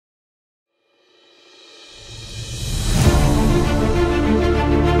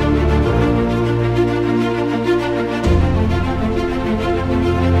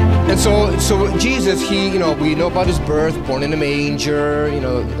So Jesus, we know about his birth, born in a manger,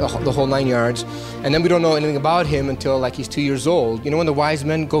 the whole 9 yards. And then we don't know anything about him until like he's 2 years old. You know when the wise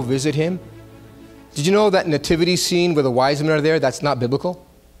men go visit him? Did you know that nativity scene where the wise men are there, that's not biblical?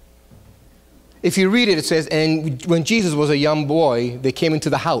 If you read it, it says, and when Jesus was a young boy, they came into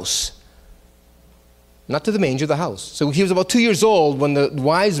the house. Not to the manger, the house. So he was about 2 years old when the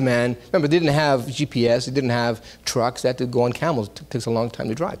wise man, remember, they didn't have GPS, they didn't have trucks, they had to go on camels. It takes a long time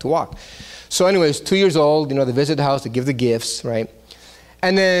to drive, to walk. So anyways, 2 years old, they visit the house, they give the gifts, right?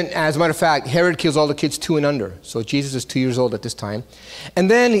 And then, as a matter of fact, Herod kills all the kids 2 and under. So Jesus is 2 years old at this time. And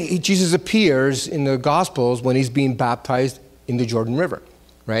then Jesus appears in the Gospels when he's being baptized in the Jordan River,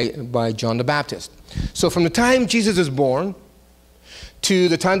 right, by John the Baptist. So from the time Jesus is born to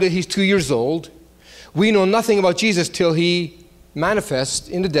the time that he's 2 years old, we know nothing about Jesus till he manifests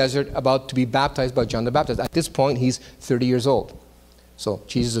in the desert about to be baptized by John the Baptist. At this point, he's 30 years old. So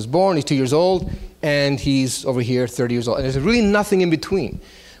Jesus is born, he's 2 years old, and he's over here 30 years old. And there's really nothing in between.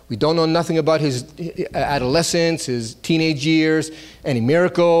 We don't know nothing about his adolescence, his teenage years, any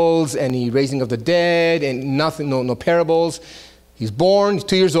miracles, any raising of the dead, and nothing, no parables. He's born, he's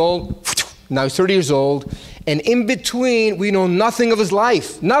 2 years old, now he's 30 years old, and in between, we know nothing of his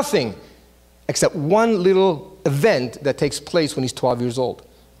life, nothing, except one little event that takes place when he's 12 years old.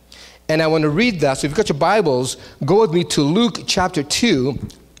 And I want to read that. So if you've got your Bibles, go with me to Luke chapter 2.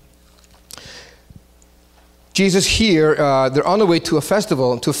 Jesus here, they're on the way to a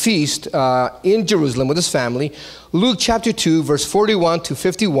festival, to a feast in Jerusalem with his family. Luke chapter 2, verse 41 to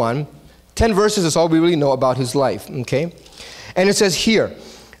 51. 10 verses is all we really know about his life, okay? And it says here,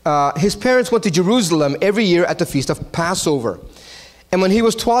 his parents went to Jerusalem every year at the feast of Passover. And when he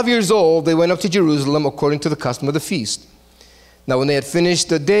was 12 years old, they went up to Jerusalem according to the custom of the feast. Now when they had finished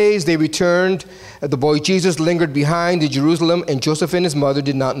the days, they returned. The boy Jesus lingered behind in Jerusalem, and Joseph and his mother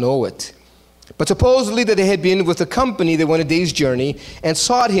did not know it. But supposedly that they had been with the company, they went a day's journey and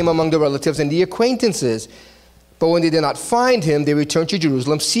sought him among the relatives and the acquaintances. But when they did not find him, they returned to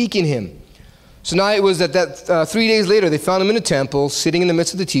Jerusalem seeking him. So now it was that 3 days later, they found him in the temple, sitting in the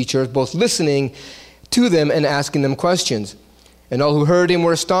midst of the teachers, both listening to them and asking them questions. And all who heard him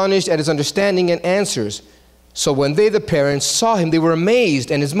were astonished at his understanding and answers. So when they, the parents, saw him, they were amazed.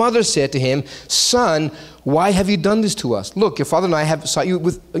 And his mother said to him, "Son, why have you done this to us? Look, your father and I have sought you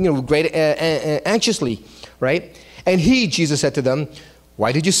with great anxiously," right? And he, Jesus, said to them,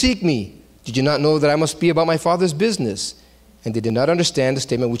 "Why did you seek me? Did you not know that I must be about my Father's business?" And they did not understand the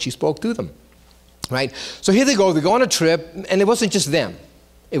statement which he spoke to them, right? So here they go on a trip, and it wasn't just them.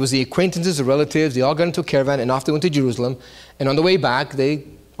 It was the acquaintances, the relatives. They all got into a caravan, and off they went to Jerusalem. And on the way back, they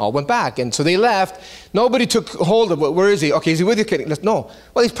all went back. And so they left. Nobody took hold of, where is he? Okay, is he with you? No.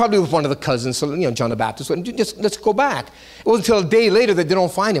 Well, he's probably with one of the cousins, so, John the Baptist. Just let's go back. It wasn't until a day later that they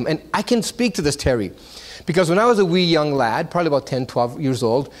don't find him. And I can speak to this, Terry, because when I was a wee young lad, probably about 10, 12 years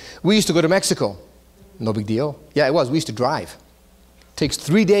old, we used to go to Mexico. No big deal. Yeah, it was. We used to drive. It takes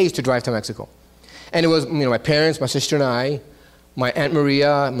 3 days to drive to Mexico. And it was, my parents, my sister and I, my Aunt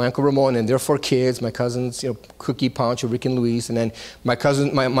Maria, my Uncle Ramon, and their 4 kids, my cousins, Cookie, Pancho, Rick, and Luis, and then my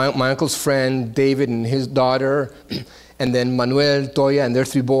cousin, my uncle's friend, David, and his daughter, and then Manuel, Toya, and their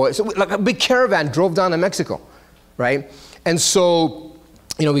 3 boys. So like a big caravan drove down to Mexico, right? And so,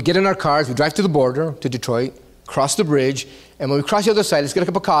 we get in our cars, we drive to the border, to Detroit, cross the bridge, and when we cross the other side, let's get a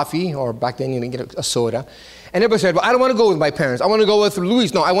cup of coffee, or back then, get a soda. And everybody said, "Well, I don't want to go with my parents. I want to go with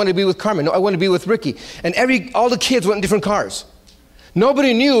Luis. No, I want to be with Carmen. No, I want to be with Ricky." And all the kids went in different cars.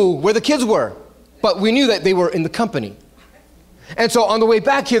 Nobody knew where the kids were, but we knew that they were in the company. And so on the way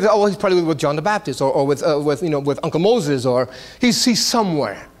back here, he's probably with John the Baptist, or with Uncle Moses, or he's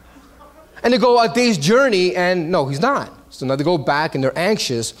somewhere. And they go a day's journey, and no, he's not. So now they go back, and they're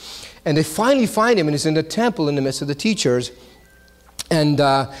anxious, and they finally find him, and he's in the temple in the midst of the teachers. And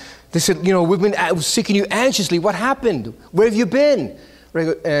they said, "We've been seeking you anxiously. What happened? Where have you been?"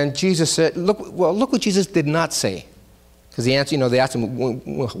 And Jesus said, look what Jesus did not say. Because they asked him,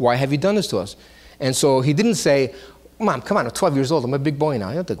 "Why have you done this to us?" And so he didn't say, "Mom, come on, I'm 12 years old. I'm a big boy now.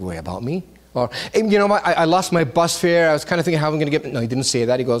 You don't have to worry about me." Or, I lost my bus fare. I was kind of thinking how I'm going to get. No, he didn't say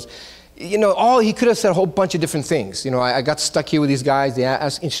that. He goes, he could have said a whole bunch of different things. I got stuck here with these guys. They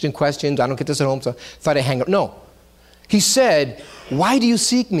ask interesting questions. I don't get this at home, so I thought I'd hang up. No. He said, "Why do you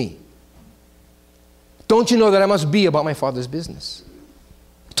seek me? Don't you know that I must be about my Father's business?"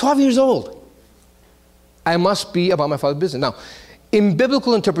 12 years old. I must be about my Father's business. Now, in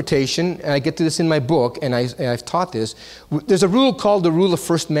biblical interpretation, and I get to this in my book, and I've taught this, there's a rule called the rule of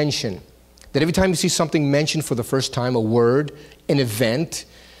first mention. That every time you see something mentioned for the first time, a word, an event,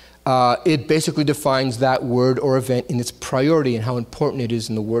 it basically defines that word or event in its priority and how important it is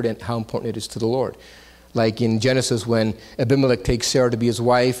in the word and how important it is to the Lord. Like in Genesis, when Abimelech takes Sarah to be his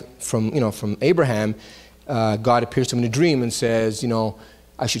wife from Abraham, God appears to him in a dream and says,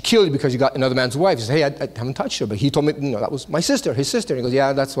 I should kill you because you got another man's wife. He says, hey, I haven't touched her, but he told me, that was my sister, his sister. And he goes,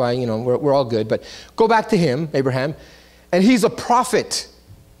 yeah, that's why, we're all good. But go back to him, Abraham, and he's a prophet.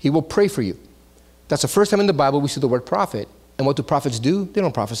 He will pray for you. That's the first time in the Bible we see the word prophet. And what do prophets do? They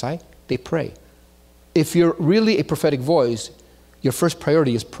don't prophesy. They pray. If you're really a prophetic voice, your first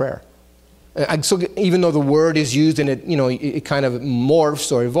priority is prayer. So even though the word is used and it kind of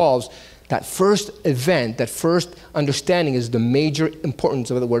morphs or evolves, that first event, that first understanding is the major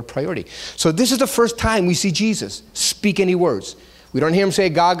importance of the word priority. So this is the first time we see Jesus speak any words. We don't hear him say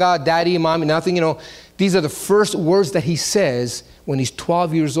gaga, daddy, mommy, nothing, These are the first words that he says when he's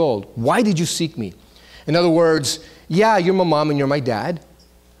 12 years old. Why did you seek me? In other words, yeah, you're my mom and you're my dad,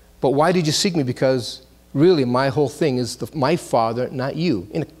 but why did you seek me? Because really, my whole thing is my father, not you,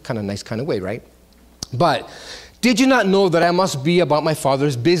 in a kind of nice kind of way, right? But did you not know that I must be about my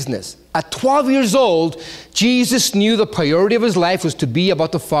father's business? At 12 years old, Jesus knew the priority of his life was to be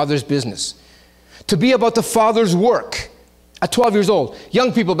about the father's business, to be about the father's work. At 12 years old,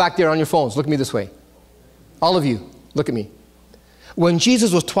 young people back there on your phones, look at me this way. All of you, look at me. When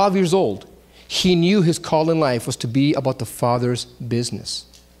Jesus was 12 years old, he knew his call in life was to be about the father's business.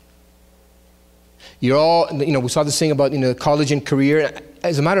 You're all, we saw this thing about, college and career.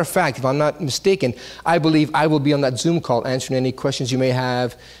 As a matter of fact, if I'm not mistaken, I believe I will be on that Zoom call answering any questions you may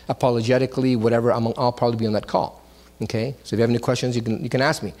have, apologetically, whatever. I'll probably be on that call. Okay? So if you have any questions, you can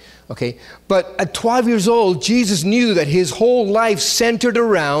ask me. Okay? But at 12 years old, Jesus knew that his whole life centered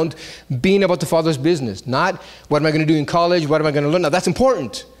around being about the Father's business. Not, what am I going to do in college? What am I going to learn? Now, that's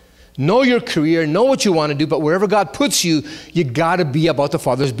important. Know your career, know what you want to do, but wherever God puts you, you got to be about the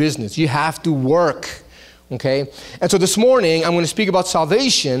Father's business. You have to work, okay? And so this morning, I'm going to speak about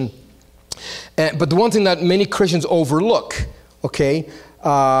salvation, but the one thing that many Christians overlook, okay,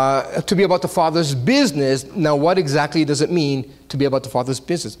 to be about the Father's business. Now, what exactly does it mean to be about the Father's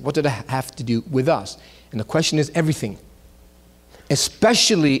business? What did it have to do with us? And the question is everything,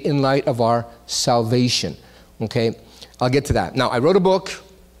 especially in light of our salvation, okay? I'll get to that. Now, I wrote a book.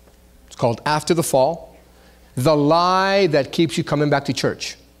 It's called After the Fall, The Lie That Keeps You Coming Back to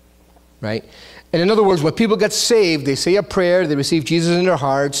Church, right? And in other words, when people get saved, they say a prayer, they receive Jesus in their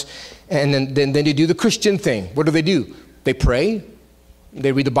hearts, and then they do the Christian thing. What do? They pray,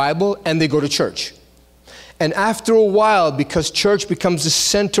 they read the Bible, and they go to church. And after a while, because church becomes the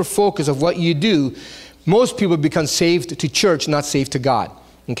center focus of what you do, most people become saved to church, not saved to God,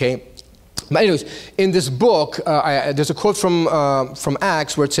 okay? But anyways, in this book, there's a quote from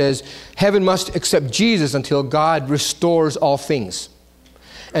Acts where it says, heaven must accept Jesus until God restores all things.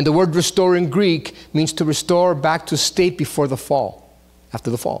 And the word restore in Greek means to restore back to state before the fall, after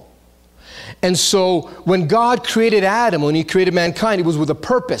the fall. And so when God created Adam, when he created mankind, it was with a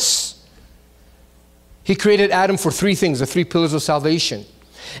purpose. He created Adam for three things, the three pillars of salvation.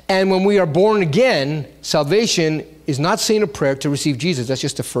 And when we are born again, salvation is not saying a prayer to receive Jesus. That's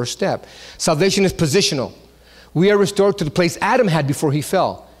just the first step. Salvation is positional. We are restored to the place Adam had before he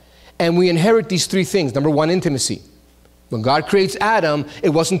fell. And we inherit these three things. Number one, intimacy. When God creates Adam, it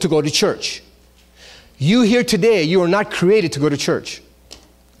wasn't to go to church. You here today, you are not created to go to church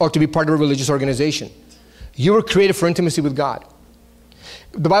or to be part of a religious organization. You were created for intimacy with God.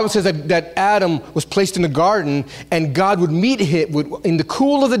 The Bible says that Adam was placed in the garden and God would meet him in the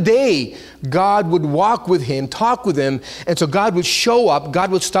cool of the day. God would walk with him, talk with him, and so God would show up.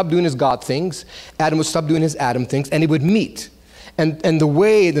 God would stop doing his God things. Adam would stop doing his Adam things, and they would meet. And the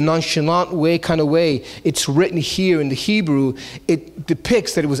way, the nonchalant way, kind of way, it's written here in the Hebrew, it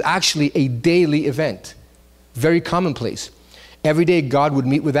depicts that it was actually a daily event. Very commonplace. Every day God would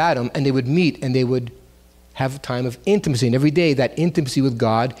meet with Adam, and they would meet, and they would have a time of intimacy. And every day that intimacy with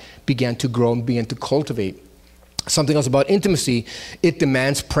God began to grow and began to cultivate. Something else about intimacy, it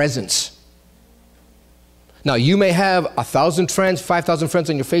demands presence. Now, you may have 1,000 friends, 5,000 friends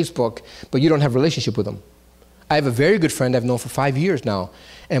on your Facebook, but you don't have a relationship with them. I have a very good friend I've known for 5 years now,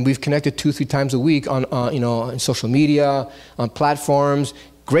 and we've connected 2-3 times a week on social media, on platforms.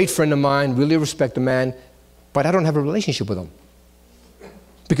 Great friend of mine, really respect the man, but I don't have a relationship with him.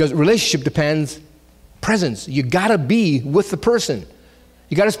 Because relationship depends presence. You gotta be with the person.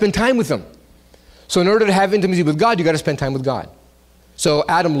 You gotta spend time with them. So in order to have intimacy with God, you gotta spend time with God. So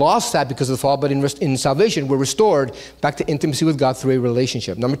Adam lost that because of the fall, but in salvation, we're restored back to intimacy with God through a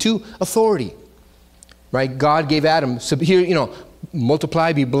relationship. Number two, authority. Right? God gave Adam,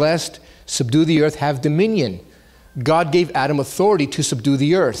 multiply, be blessed, subdue the earth, have dominion. God gave Adam authority to subdue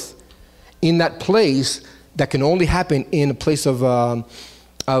the earth. In that place, that can only happen in a place of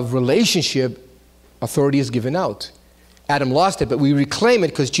relationship, authority is given out. Adam lost it, but we reclaim it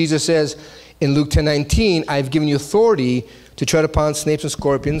because Jesus says in Luke 10:19, I've given you authority to tread upon snakes and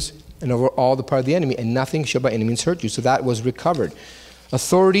scorpions and over all the power of the enemy, and nothing shall by any means hurt you. So that was recovered.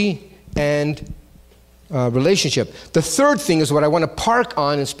 Authority and relationship. The third thing is what I want to park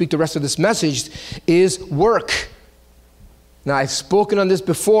on and speak the rest of this message is work. Now, I've spoken on this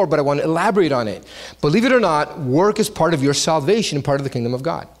before, but I want to elaborate on it. Believe it or not, work is part of your salvation and part of the kingdom of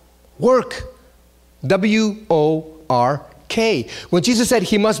God. Work. W-O-R-K. When Jesus said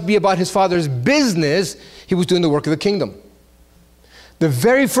he must be about his Father's business, he was doing the work of the kingdom. The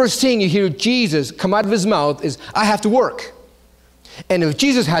very first thing you hear Jesus come out of his mouth is, I have to work. And if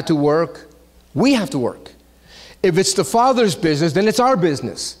Jesus had to work, we have to work. If it's the Father's business, then it's our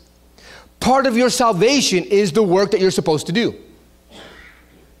business. Part of your salvation is the work that you're supposed to do.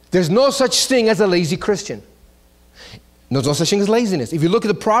 There's no such thing as a lazy Christian. There's no such thing as laziness. If you look at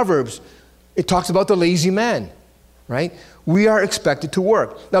the Proverbs, it talks about the lazy man, right? We are expected to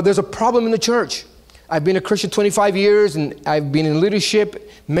work. Now, there's a problem in the church. I've been a Christian 25 years, and I've been in leadership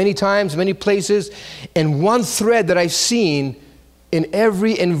many times, many places, and one thread that I've seen in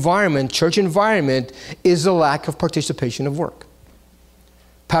every environment, church environment, is the lack of participation of work.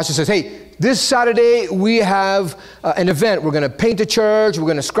 Pastor says, hey, this Saturday we have an event. We're going to paint the church. We're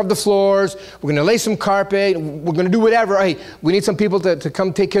going to scrub the floors. We're going to lay some carpet. We're going to do whatever. Hey, we need some people to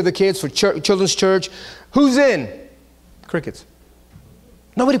come take care of the kids for children's church. Who's in? Crickets.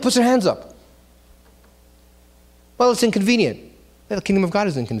 Nobody puts their hands up. Well, it's inconvenient. The kingdom of God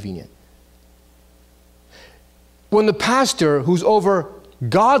is inconvenient. When the pastor who's over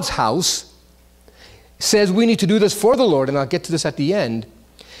God's house says we need to do this for the Lord, and I'll get to this at the end,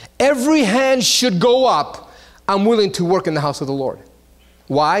 every hand should go up. I'm willing to work in the house of the Lord.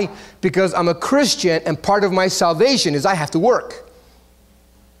 Why? Because I'm a Christian, and part of my salvation is I have to work.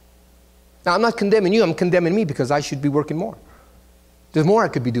 Now, I'm not condemning you. I'm condemning me because I should be working more. There's more I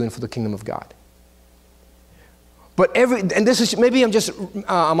could be doing for the kingdom of God. But and this is, maybe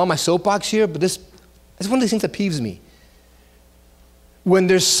I'm on my soapbox here, but this is one of the things that peeves me. When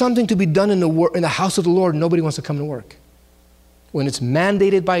there's something to be done in the house of the Lord, nobody wants to come to work. When it's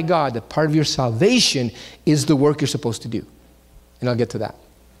mandated by God that part of your salvation is the work you're supposed to do. And I'll get to that.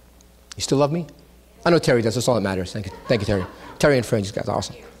 You still love me? I know Terry does. That's all that matters. Thank you, Terry. Terry and friends, you guys are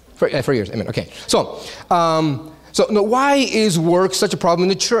awesome. For years, amen. Okay. So now, why is work such a problem in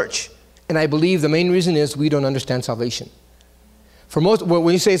the church? And I believe the main reason is we don't understand salvation. For most,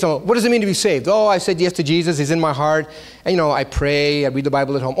 when you say, so what does it mean to be saved? Oh, I said yes to Jesus. He's in my heart. And, I pray. I read the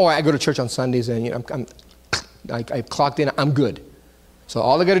Bible at home. Oh, I go to church on Sundays, and I clocked in. I'm good. So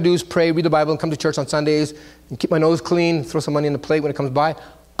all I got to do is pray, read the Bible, and come to church on Sundays, and keep my nose clean, throw some money in the plate when it comes by.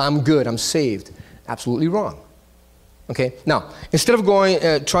 I'm good. I'm saved. Absolutely wrong. Okay? Now, instead of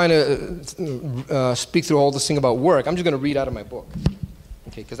trying to speak through all this thing about work, I'm just going to read out of my book.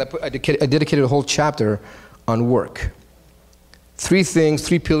 Okay? Because I dedicated a whole chapter on work. 3 things,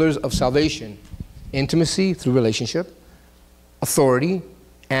 3 pillars of salvation: intimacy through relationship, authority,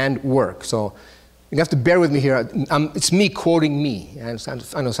 and work. So you have to bear with me here. It's me quoting me. I know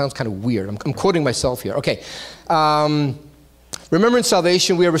it sounds kind of weird. I'm quoting myself here. Okay. Remember, in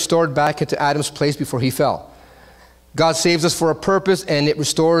salvation, we are restored back into Adam's place before he fell. God saves us for a purpose, and it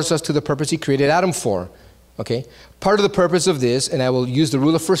restores us to the purpose he created Adam for. Okay? Part of the purpose of this, and I will use the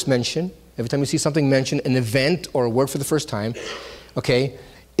rule of first mention. Every time you see something mentioned, an event or a word for the first time, okay,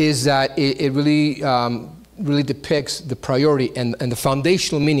 is that it really depicts the priority and the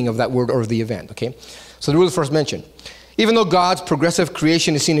foundational meaning of that word or the event, okay? So the rule of first mention. Even though God's progressive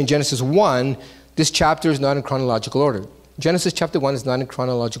creation is seen in Genesis 1, this chapter is not in chronological order. Genesis chapter 1 is not in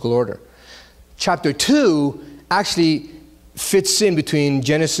chronological order. Chapter 2 actually fits in between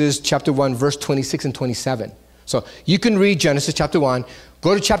Genesis chapter 1, verse 26 and 27. So you can read Genesis chapter 1,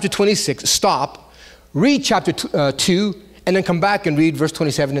 go to chapter 26, stop, read chapter 2, and then come back and read verse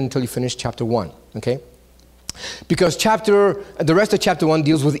 27 until you finish chapter 1, okay? Because the rest of chapter 1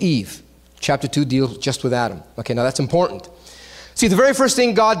 deals with Eve. Chapter 2 deals just with Adam. Okay, now that's important. See, the very first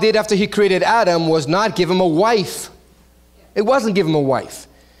thing God did after he created Adam was not give him a wife. It wasn't give him a wife.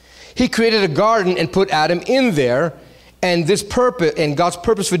 He created a garden and put Adam in there, and God's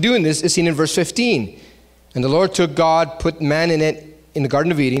purpose for doing this is seen in verse 15. And the Lord took God, put man in it, in the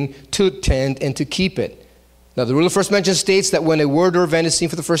Garden of Eden, to tend and to keep it. Now, the rule of first mention states that when a word or event is seen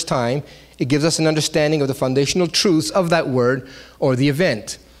for the first time, it gives us an understanding of the foundational truths of that word or the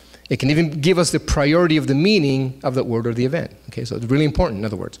event. It can even give us the priority of the meaning of that word or the event. Okay, so it's really important, in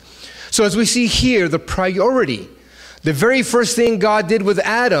other words. So as we see here, the priority The very first thing God did with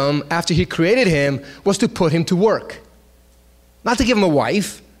Adam after he created him was to put him to work. Not to give him a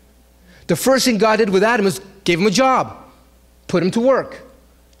wife. The first thing God did with Adam was gave him a job. Put him to work.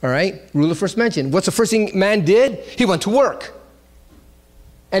 All right? Rule of first mention. What's the first thing man did? He went to work.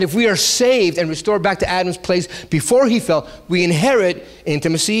 And if we are saved and restored back to Adam's place before he fell, we inherit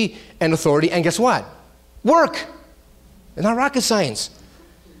intimacy and authority. And guess what? Work. It's not rocket science.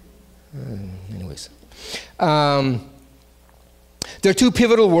 Anyways. There are two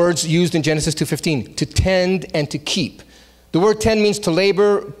pivotal words used in Genesis 2:15, to tend and to keep. The word tend means to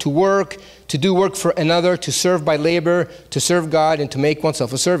labor, to work, to do work for another, to serve by labor, to serve God, and to make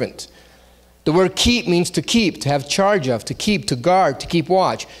oneself a servant. The word keep means to keep, to have charge of, to keep, to guard, to keep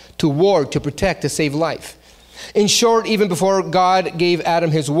watch, to ward, to protect, to save life. In short, even before God gave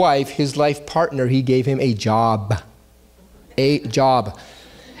Adam his wife, his life partner, he gave him a job. A job.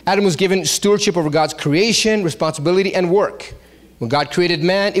 Adam was given stewardship over God's creation, responsibility, and work. When God created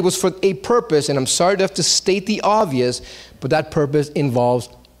man, it was for a purpose, and I'm sorry to have to state the obvious, but that purpose involves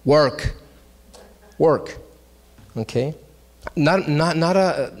work. Work. Okay? Not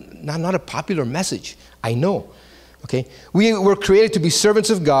a popular message. I know. Okay? We were created to be servants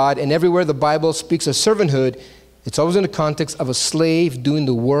of God, and everywhere the Bible speaks of servanthood, it's always in the context of a slave doing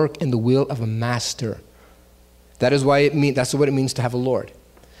the work and the will of a master. That's what it means to have a Lord.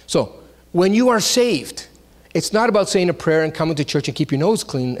 So, when you are saved, it's not about saying a prayer and coming to church and keep your nose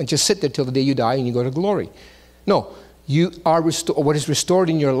clean and just sit there till the day you die and you go to glory. No, you are what is restored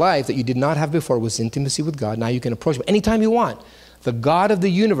in your life that you did not have before was intimacy with God. Now you can approach him anytime you want. The God of the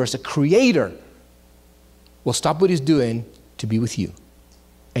universe, the creator, will stop what he's doing to be with you.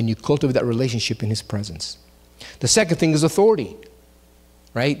 And you cultivate that relationship in his presence. The second thing is authority.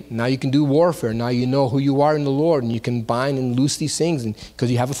 Right? Now you can do warfare. Now you know who you are in the Lord, and you can bind and loose these things because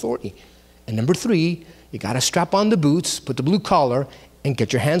you have authority. And number three, you got to strap on the boots, put the blue collar, and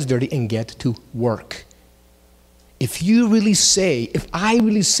get your hands dirty and get to work. If I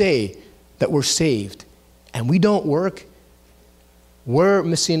really say that we're saved and we don't work, we're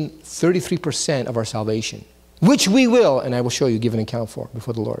missing 33% of our salvation, which we will, and I will show you, give an account for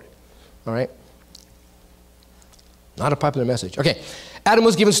before the Lord. All right? Not a popular message. Okay. Adam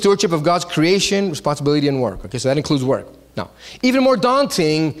was given stewardship of God's creation, responsibility, and work. Okay, so that includes work. Now, even more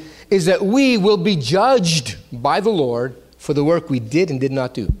daunting is that we will be judged by the Lord for the work we did and did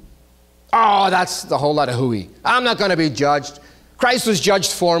not do. Oh, that's a whole lot of hooey. I'm not going to be judged. Christ was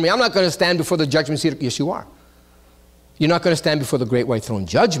judged for me. I'm not going to stand before the judgment seat. Yes, you are. You're not going to stand before the great white throne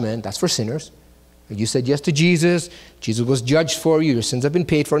judgment. That's for sinners. You said yes to Jesus. Jesus was judged for you. Your sins have been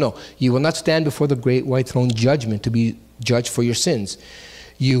paid for. No, you will not stand before the great white throne judgment to be judged for your sins.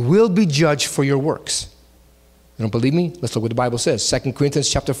 You will be judged for your works. You don't believe me? Let's look what the Bible says. 2 Corinthians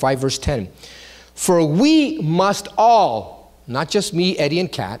chapter 5, verse 10. For we must all, not just me, Eddie, and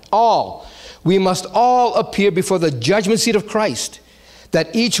Kat, we must all appear before the judgment seat of Christ,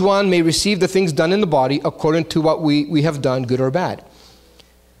 that each one may receive the things done in the body according to what we have done, good or bad.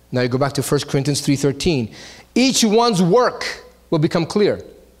 Now you go back to 1 Corinthians 3:13. Each one's work will become clear,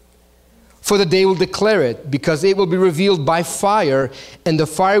 for the day will declare it, because it will be revealed by fire, and the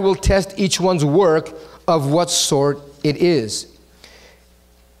fire will test each one's work of what sort it is.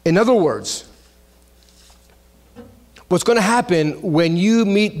 In other words, what's going to happen when you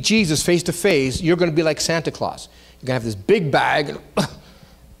meet Jesus face to face, you're going to be like Santa Claus. You're going to have this big bag.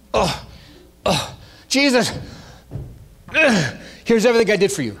 Jesus, here's everything I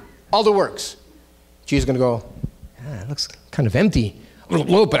did for you. All the works. Jesus is going to go, it looks kind of empty.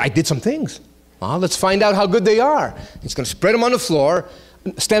 Oh, but I did some things. Well, let's find out how good they are. He's going to spread them on the floor.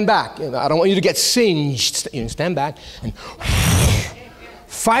 Stand back. I don't want you to get singed. Stand back. And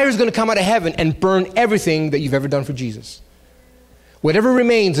fire is going to come out of heaven and burn everything that you've ever done for Jesus. Whatever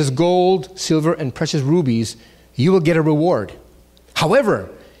remains is gold, silver, and precious rubies. You will get a reward. However,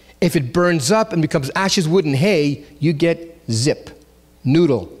 if it burns up and becomes ashes, wood, and hay, you get zip,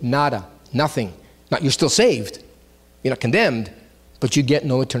 noodle, nada, nothing. Now, you're still saved. You're not condemned, but you get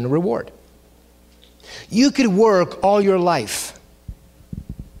no eternal reward. You could work all your life,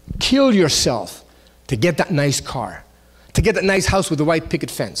 kill yourself to get that nice car, to get that nice house with the white picket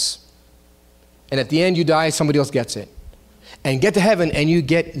fence. And at the end, you die, somebody else gets it. And get to heaven, and you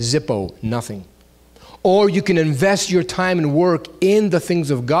get zippo, nothing. Or you can invest your time and work in the things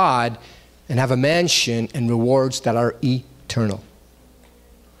of God and have a mansion and rewards that are eternal.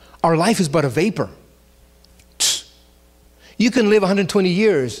 Our life is but a vapor. You can live 120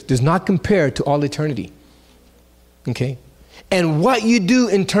 years, does not compare to all eternity. Okay? And what you do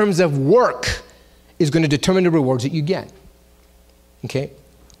in terms of work is going to determine the rewards that you get. Okay?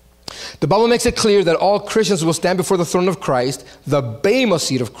 The Bible makes it clear that all Christians will stand before the throne of Christ, the bema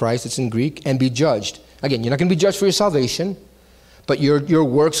seat of Christ, it's in Greek, and be judged. Again, you're not going to be judged for your salvation, but your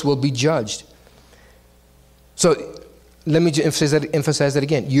works will be judged. So let me emphasize that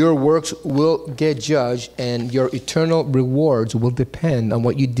again. Your works will get judged, and your eternal rewards will depend on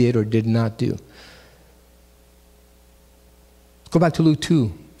what you did or did not do. Go back to Luke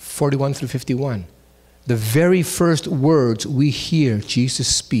 2, 41 through 51. The very first words we hear Jesus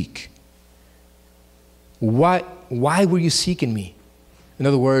speak. Why were you seeking me? In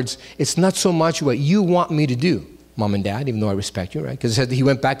other words, it's not so much what you want me to do, Mom and Dad, even though I respect you, right? Because it said that he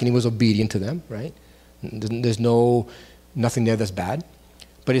went back and he was obedient to them, right? There's nothing there that's bad.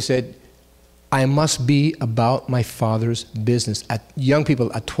 But he said, I must be about my Father's business. Young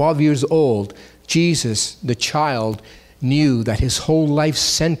people, at 12 years old, Jesus, the child, knew that his whole life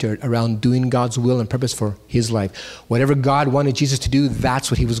centered around doing God's will and purpose for his life. Whatever God wanted Jesus to do, that's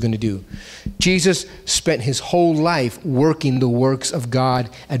what he was going to do. Jesus spent his whole life working the works of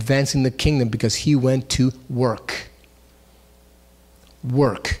God, advancing the kingdom, because he went to work.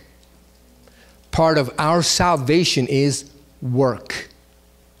 Work. Part of our salvation is work.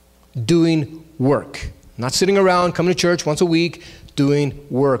 Doing work. Not sitting around, coming to church once a week, doing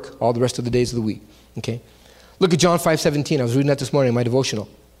work all the rest of the days of the week. Okay? Look at John 5:17. I was reading that this morning in my devotional.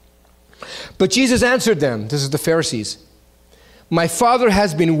 But Jesus answered them, this is the Pharisees, my Father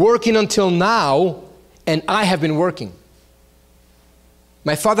has been working until now, and I have been working.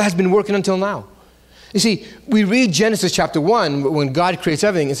 My Father has been working until now. You see, we read Genesis chapter 1, when God creates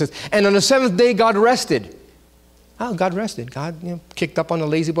everything, it says, and on the seventh day God rested. Oh, God rested. God kicked up on the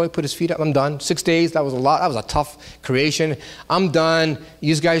lazy boy, put his feet up. I'm done. 6 days, that was a lot. That was a tough creation. I'm done.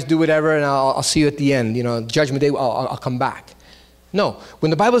 You guys do whatever, and I'll see you at the end. Judgment day, I'll come back. No.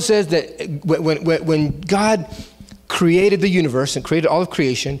 When the Bible says that when God created the universe and created all of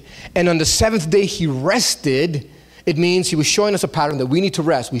creation, and on the seventh day he rested, it means he was showing us a pattern that we need to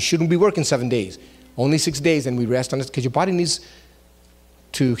rest. We shouldn't be working 7 days. Only 6 days, and we rest on it, because your body needs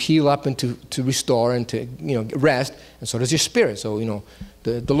to heal up and to restore and to rest, and so does your spirit. So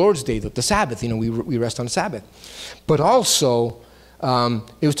the Lord's Day, the Sabbath, we rest on the Sabbath. But also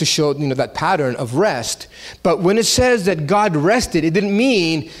it was to show that pattern of rest. But when it says that God rested, it didn't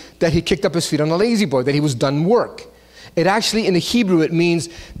mean that he kicked up his feet on a lazy boy, that he was done work. It actually, in the Hebrew, it means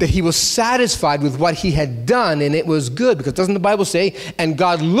that he was satisfied with what he had done, and it was good. Because doesn't the Bible say, and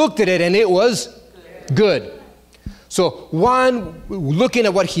God looked at it and it was good. So one, looking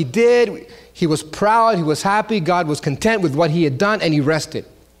at what he did, he was proud, he was happy, God was content with what he had done, and he rested.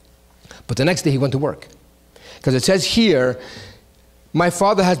 But the next day he went to work. Because it says here, my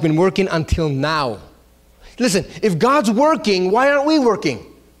Father has been working until now. Listen, if God's working, why aren't we working?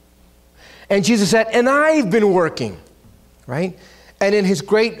 And Jesus said, and I've been working, right? And in his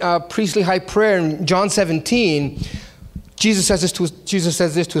great priestly high prayer in John 17, Jesus says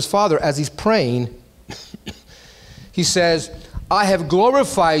this to his Father as he's praying. He says, I have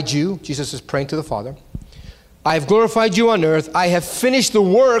glorified you. Jesus is praying to the Father. I have glorified you on earth. I have finished the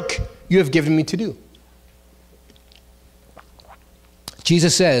work you have given me to do.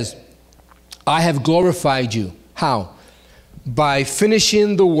 Jesus says, I have glorified you. How? By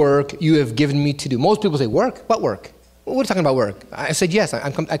finishing the work you have given me to do. Most people say, work? What work? What are you talking about work? I said, yes,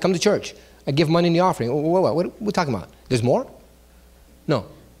 I come to church. I give money in the offering. What are we talking about? There's more? No.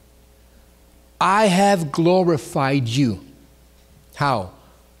 I have glorified you. How?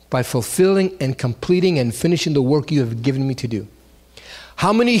 By fulfilling and completing and finishing the work you have given me to do.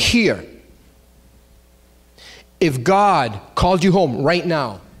 How many here, if God called you home right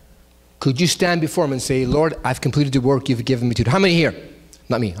now, could you stand before him and say, Lord, I've completed the work you've given me to do? How many here?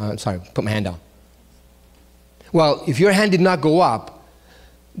 Not me. I'm sorry. Put my hand down. Well, if your hand did not go up,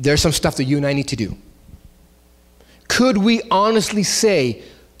 there's some stuff that you and I need to do. Could we honestly say,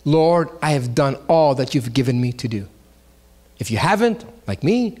 Lord, I have done all that you've given me to do? If you haven't, like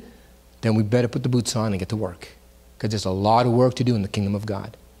me, then we better put the boots on and get to work. Because there's a lot of work to do in the kingdom of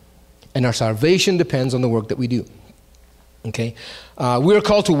God. And our salvation depends on the work that we do. Okay? We are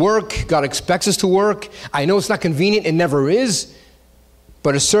called to work. God expects us to work. I know it's not convenient. It never is.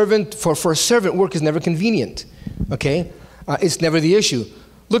 But for a servant, work is never convenient. Okay? It's never the issue.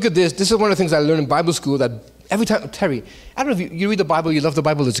 Look at this. This is one of the things I learned in Bible school, that every time, Terry, I don't know if you read the Bible, you love the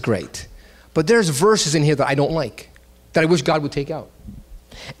Bible, it's great. But there's verses in here that I don't like, that I wish God would take out.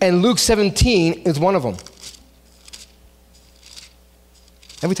 And Luke 17 is one of them.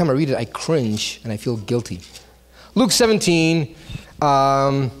 Every time I read it, I cringe and I feel guilty. Luke 17,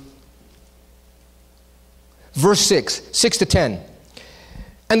 verse 6 to 10.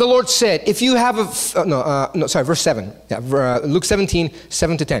 And the Lord said, if you have verse 7. Yeah, Luke 17,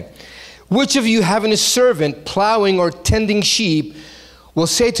 7 to 10. Which of you having a servant plowing or tending sheep will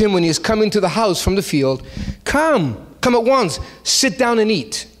say to him when he is coming to the house from the field, come at once, sit down and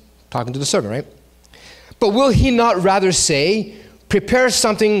eat. Talking to the servant, right? But will he not rather say, prepare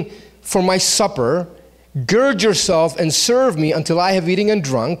something for my supper, gird yourself and serve me until I have eaten and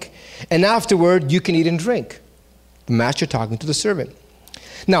drunk, and afterward you can eat and drink? The master talking to the servant.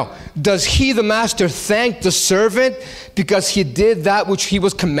 Now, does he, the master, thank the servant because he did that which he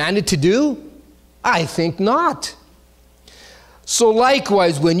was commanded to do? I think not. So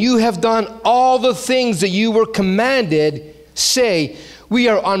likewise, when you have done all the things that you were commanded, say, we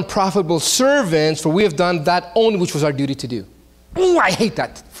are unprofitable servants, for we have done that only which was our duty to do. Oh, I hate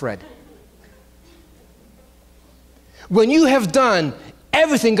that, Fred. When you have done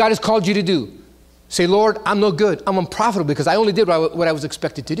everything God has called you to do, say, Lord, I'm no good. I'm unprofitable because I only did what I was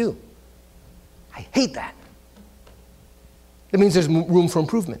expected to do. I hate that. That means there's room for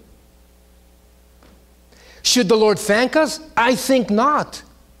improvement. Should the Lord thank us? I think not.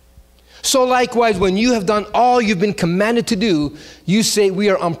 So likewise, when you have done all you've been commanded to do, you say we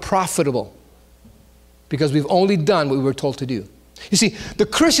are unprofitable because we've only done what we were told to do. You see, the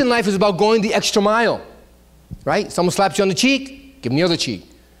Christian life is about going the extra mile, right? Someone slaps you on the cheek, give them the other cheek.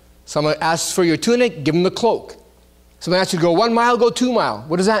 Someone asks for your tunic, give them the cloak. Someone asks you to go 1 mile, go 2 miles.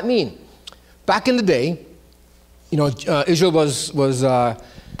 What does that mean? Back in the day, Israel was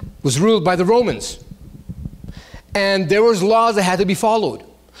ruled by the Romans. And there was laws that had to be followed.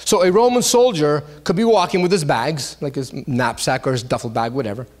 So a Roman soldier could be walking with his bags, like his knapsack or his duffel bag,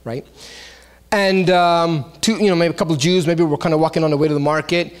 whatever, right? And maybe a couple of Jews, maybe were kind of walking on the way to the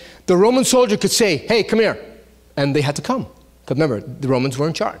market. The Roman soldier could say, hey, come here. And they had to come. Because remember, the Romans were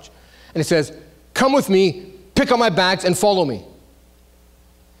in charge. And it says, come with me, pick up my bags, and follow me.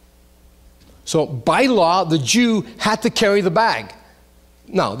 So by law, the Jew had to carry the bag.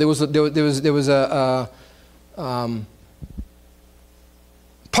 Now, there was a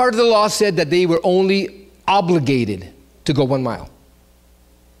part of the law said that they were only obligated to go 1 mile.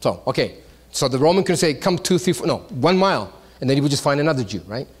 So, okay. So the Roman could say, come 2, 3, 4, no, 1 mile. And then he would just find another Jew,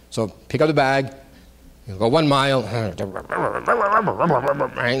 right? So pick up the bag, you go 1 mile,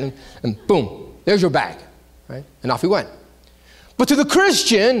 and boom, there's your bag, right? And off he went. But to the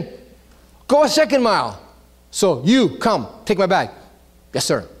Christian, go a 2nd mile. So you, come, take my bag. Yes,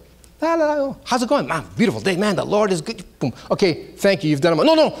 sir. How's it going? Man, beautiful day, man, the Lord is good. Boom. Okay, thank you, you've done a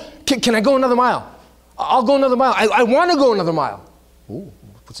mile. No, can I go another mile? I'll go another mile. I want to go another mile. Ooh,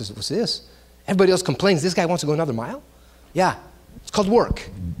 what's this? Everybody else complains, this guy wants to go another mile? Yeah, it's called work.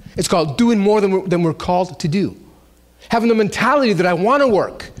 It's called doing more than we're called to do. Having the mentality that I want to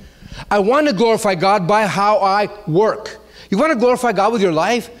work. I want to glorify God by how I work. You want to glorify God with your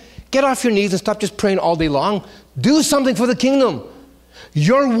life? Get off your knees and stop just praying all day long. Do something for the kingdom.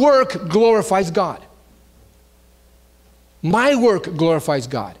 Your work glorifies God. My work glorifies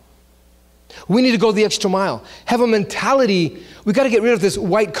God. We need to go the extra mile. Have a mentality. We got to get rid of this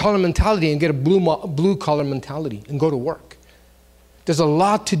white collar mentality and get a blue collar mentality and go to work. There's a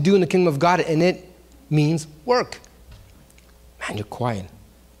lot to do in the kingdom of God, and it means work. Man, you're quiet.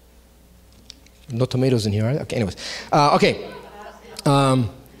 No tomatoes in here, right? Okay, anyways.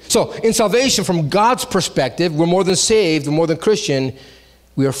 So in salvation, from God's perspective, we're more than saved, we're more than Christian.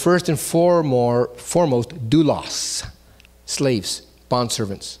 We are first and foremost doulos, slaves,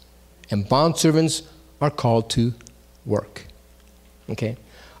 bondservants. And bondservants are called to work. Okay?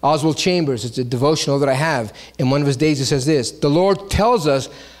 Oswald Chambers, it's a devotional that I have. In one of his days, he says this: the Lord tells us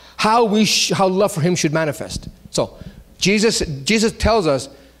how love for him should manifest. So Jesus tells us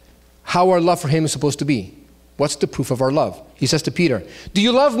how our love for him is supposed to be. What's the proof of our love? He says to Peter, do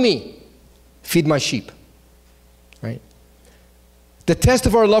you love me? Feed my sheep. Right? The test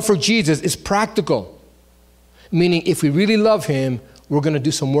of our love for Jesus is practical. Meaning, if we really love him, we're going to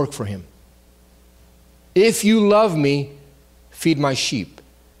do some work for him. If you love me, feed my sheep.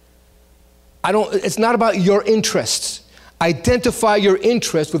 It's not about your interests. Identify your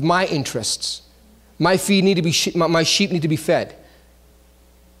interests with my interests. My sheep need to be fed.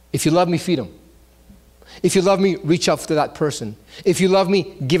 If you love me, feed them. If you love me, reach out to that person. If you love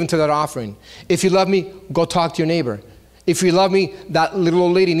me, give into that offering. If you love me, go talk to your neighbor. If you love me, that little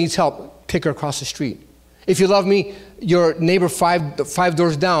old lady needs help, take her across the street. If you love me, your neighbor five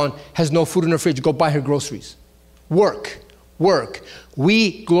doors down has no food in her fridge, go buy her groceries. Work.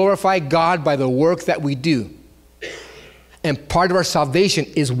 We glorify God by the work that we do. And part of our salvation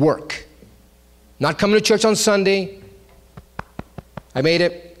is work. Not coming to church on Sunday. I made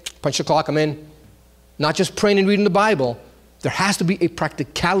it. Punch the clock, I'm in. Not just praying and reading the Bible. There has to be a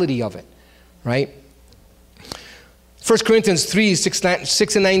practicality of it, right? 1 Corinthians 3, 6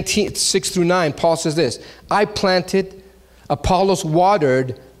 through 9, Paul says this, I planted, Apollos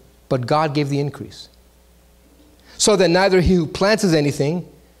watered, but God gave the increase. So that neither he who plants is anything,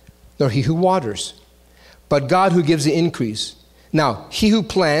 nor he who waters, but God who gives the increase. Now, he who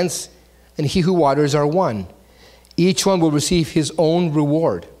plants and he who waters are one. Each one will receive his own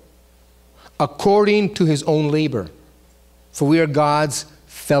reward, according to his own labor. For we are God's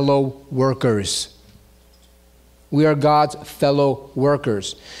fellow workers. We are God's fellow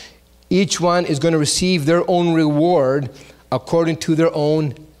workers. Each one is going to receive their own reward according to their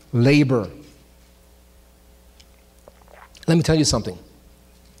own labor. Let me tell you something.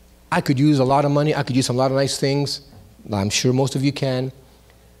 I could use a lot of money. I could use a lot of nice things. I'm sure most of you can.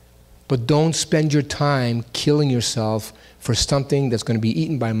 But don't spend your time killing yourself for something that's going to be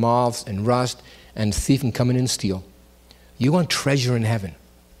eaten by moths and rust and thief can come in and steal. You want treasure in heaven.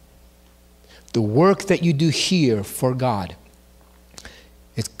 The work that you do here for God,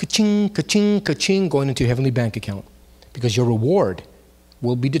 it's ka-ching, ka-ching, ka-ching going into your heavenly bank account, because your reward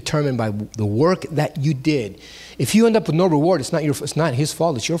will be determined by the work that you did. If you end up with no reward, it's not his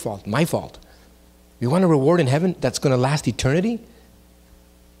fault, it's your fault, my fault. You want a reward in heaven that's going to last eternity?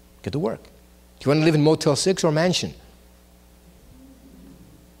 Get to work. Do you want to live in Motel 6 or mansion?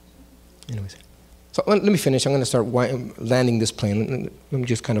 Anyways, so let me finish. I'm going to start landing this plane. Let me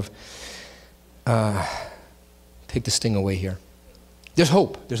just kind of take the sting away here. There's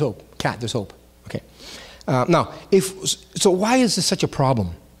hope. There's hope. Cat, there's hope. Okay. Now, so why is this such a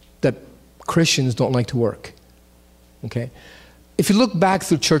problem that Christians don't like to work? Okay. If you look back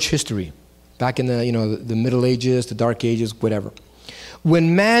through church history, back in the Middle Ages, the Dark Ages, whatever,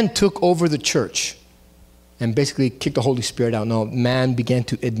 when man took over the church and basically kicked the Holy Spirit out, now man began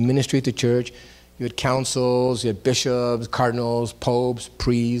to administrate the church. You had councils, you had bishops, cardinals, popes,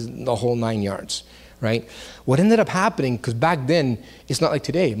 priests, the whole 9 yards, right? What ended up happening, because back then, it's not like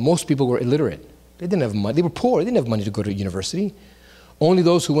today. Most people were illiterate. They didn't have money. They were poor. They didn't have money to go to university. Only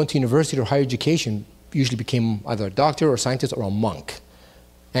those who went to university or higher education usually became either a doctor or a scientist or a monk.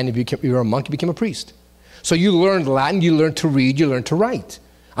 And if you were a monk, you became a priest. So you learned Latin, you learned to read, you learned to write.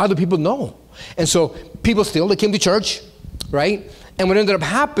 Other people know. And so people they came to church, right? And what ended up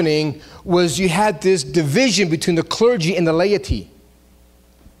happening was you had this division between the clergy and the laity.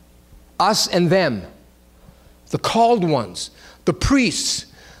 Us and them. The called ones, the priests,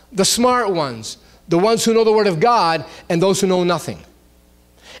 the smart ones, the ones who know the Word of God, and those who know nothing.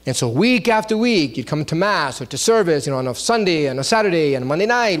 And so week after week, you'd come to Mass or to service, on a Sunday, and a Saturday, and a Monday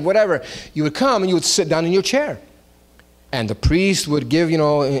night, whatever. You would come and you would sit down in your chair. And the priest would give,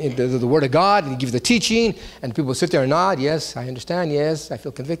 the Word of God, and he'd give the teaching, and people would sit there and nod, yes, I understand, yes, I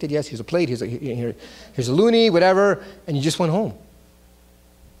feel convicted, yes, here's a plate, here's a loonie, whatever, and you just went home.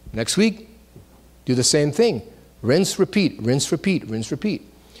 Next week, do the same thing. Rinse, repeat, rinse, repeat, rinse, repeat.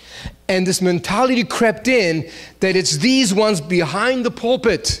 And this mentality crept in that it's these ones behind the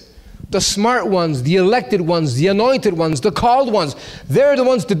pulpit, the smart ones, the elected ones, the anointed ones, the called ones. They're the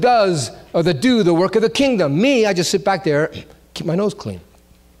ones that do the work of the kingdom. Me, I just sit back there, keep my nose clean,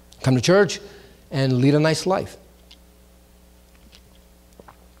 come to church, and lead a nice life.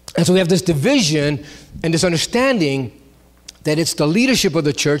 And so we have this division and this understanding that it's the leadership of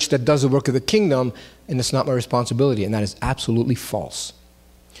the church that does the work of the kingdom, and it's not my responsibility, and that is absolutely false.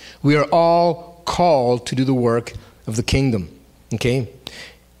 We are all called to do the work of the kingdom, okay?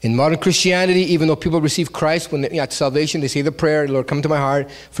 In modern Christianity, even though people receive Christ when at salvation, they say the prayer, Lord, come into my heart,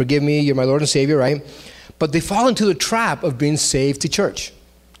 forgive me, you're my Lord and Savior, right? But they fall into the trap of being saved to church.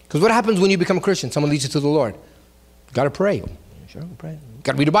 Because what happens when you become a Christian? Someone leads you to the Lord. You got to pray. Sure, pray. You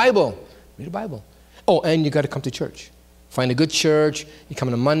got to read the Bible. Read the Bible. Oh, and you got to come to church. Find a good church. You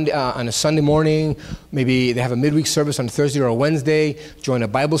come on a Sunday morning. Maybe they have a midweek service on a Thursday or a Wednesday. Join a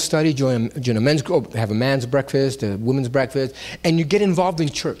Bible study. Join a men's group. They have a man's breakfast, a women's breakfast, and you get involved in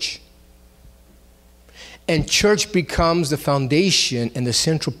church. And church becomes the foundation and the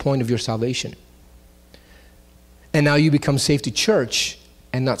central point of your salvation. And now you become saved to church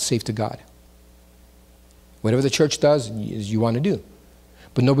and not saved to God. Whatever the church does is you want to do.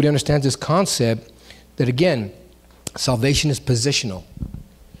 But nobody understands this concept that, again, salvation is positional.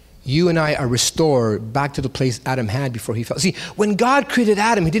 You and I are restored back to the place Adam had before he fell. See, when God created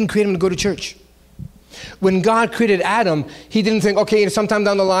Adam, he didn't create him to go to church. When God created Adam, he didn't think, okay, sometime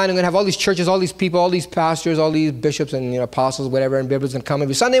down the line, I'm going to have all these churches, all these people, all these pastors, all these bishops and apostles, whatever, and everybody's going to come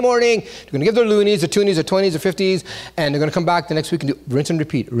every Sunday morning. They're going to give their loonies, their toonies, their 20s, their 50s, and they're going to come back the next week and do rinse and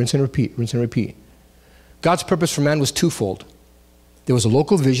repeat, rinse and repeat, rinse and repeat. God's purpose for man was twofold. There was a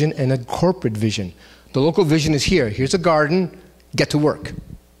local vision and a corporate vision. The local vision is here. Here's a garden. Get to work.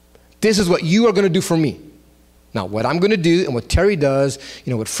 This is what you are going to do for me. Now, what I'm going to do and what Terry does,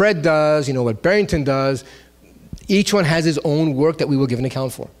 what Fred does, what Barrington does, each one has his own work that we will give an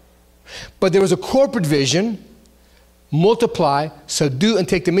account for. But there was a corporate vision: multiply, subdue, and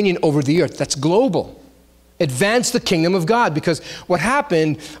take dominion over the earth. That's global. Advance the kingdom of God. Because what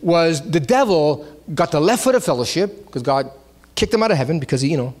happened was the devil got the left foot of fellowship, because God kicked him out of heaven because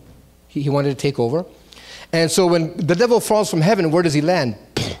he wanted to take over. And so when the devil falls from heaven, where does he land?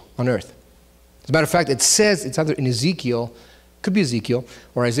 On earth. As a matter of fact, it says, it's either in Ezekiel, could be Ezekiel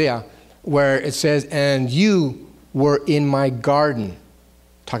or Isaiah, where it says, and you were in my garden.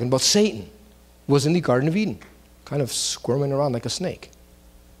 Talking about Satan. Was in the Garden of Eden. Kind of squirming around like a snake.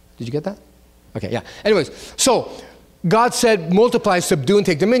 Did you get that? Okay, yeah. Anyways, so God said, multiply, subdue, and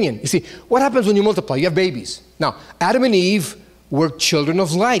take dominion. You see, what happens when you multiply? You have babies. Now, Adam and Eve were children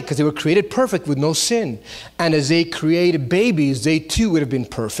of light because they were created perfect with no sin. And as they created babies, they too would have been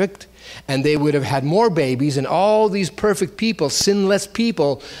perfect. And they would have had more babies. And all these perfect people, sinless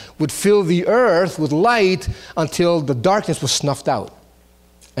people, would fill the earth with light until the darkness was snuffed out.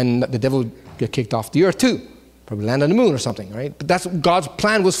 And the devil would get kicked off the earth too. Probably land on the moon or something, right? But that's God's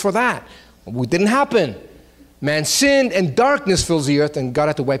plan was for that. It didn't happen. Man sinned and darkness fills the earth, and God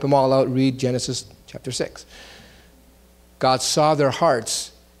had to wipe them all out. Read Genesis chapter 6. God saw their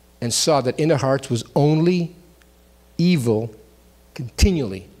hearts and saw that in their hearts was only evil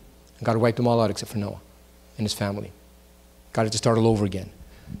continually. And God wiped them all out except for Noah and his family. God had to start all over again.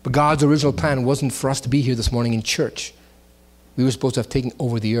 But God's original plan wasn't for us to be here this morning in church. We were supposed to have taken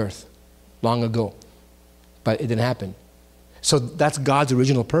over the earth long ago. But it didn't happen. So that's God's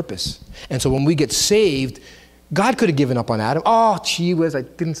original purpose. And so when we get saved, God could have given up on Adam. Oh, gee whiz, I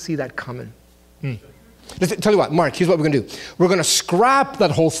didn't see that coming. Let's tell you what, Mark, here's what we're going to do. We're going to scrap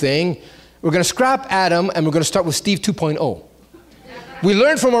that whole thing. We're going to scrap Adam, and we're going to start with Steve 2.0. We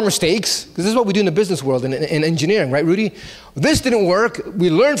learn from our mistakes, because this is what we do in the business world and in engineering, right, Rudy? This didn't work. We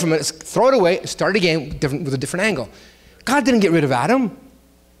learn from it, throw it away, start again with a different angle. God didn't get rid of Adam.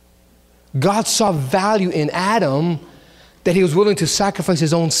 God saw value in Adam, that he was willing to sacrifice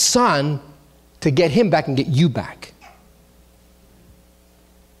his own son to get him back and get you back.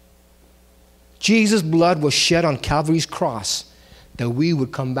 Jesus' blood was shed on Calvary's cross that we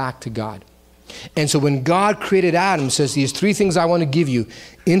would come back to God. And so when God created Adam, it says, these three things I want to give you: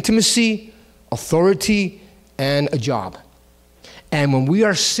 intimacy, authority, and a job. And when we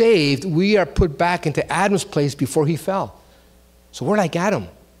are saved, we are put back into Adam's place before he fell. So we're like Adam.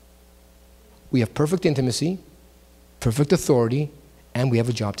 We have perfect intimacy, perfect authority, and we have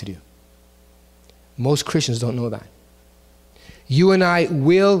a job to do. Most Christians don't know that. You and I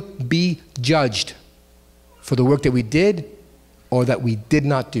will be judged for the work that we did or that we did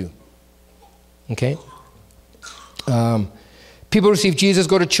not do. Okay? People receive Jesus,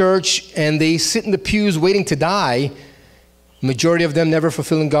 go to church, and they sit in the pews waiting to die. Majority of them never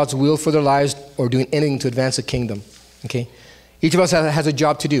fulfilling God's will for their lives or doing anything to advance the kingdom. Okay? Each of us has a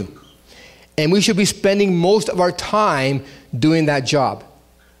job to do. And we should be spending most of our time doing that job.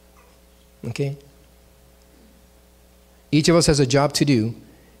 Okay? Each of us has a job to do,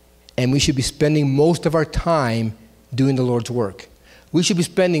 and we should be spending most of our time doing the Lord's work. We should be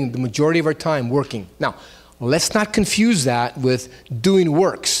spending the majority of our time working. Now, let's not confuse that with doing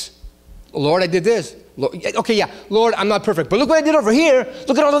works. Lord, I did this. Lord, okay, yeah. Lord, I'm not perfect, but look what I did over here.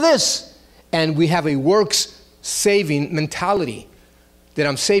 Look at all of this. And we have a works-saving mentality. That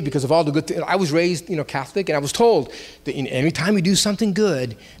I'm saved because of all the good things. I was raised, Catholic, and I was told that every time you do something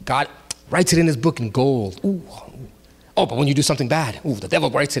good, God writes it in his book in gold. Ooh. Oh, but when you do something bad, the devil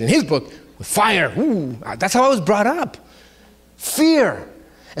writes it in his book with fire. Ooh. That's how I was brought up. Fear.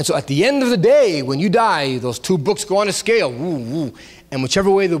 And so at the end of the day, when you die, those two books go on a scale. Ooh, ooh. And whichever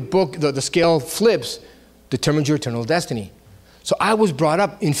way the scale flips determines your eternal destiny. So I was brought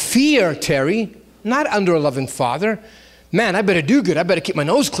up in fear, Terry, not under a loving father. Man, I better do good. I better keep my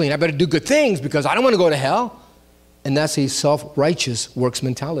nose clean. I better do good things because I don't want to go to hell. And that's a self-righteous works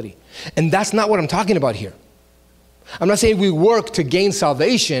mentality. And that's not what I'm talking about here. I'm not saying we work to gain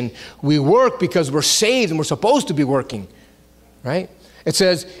salvation. We work because we're saved and we're supposed to be working, right? It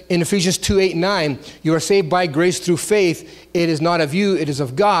says in Ephesians 2:8-9, you are saved by grace through faith. It is not of you, it is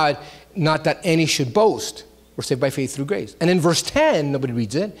of God, not that any should boast. We're saved by faith through grace. And in verse 10, nobody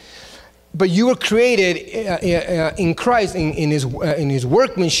reads it. But you were created in Christ, in his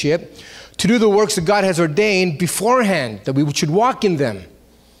workmanship, to do the works that God has ordained beforehand, that we should walk in them.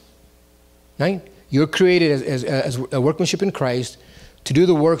 Right? You're created as a workmanship in Christ to do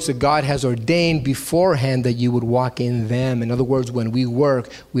the works that God has ordained beforehand that you would walk in them. In other words, when we work,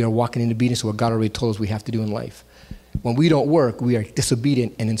 we are walking in obedience to what God already told us we have to do in life. When we don't work, we are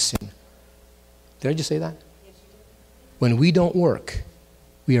disobedient and in sin. Did I just say that? Yes, you When we don't work,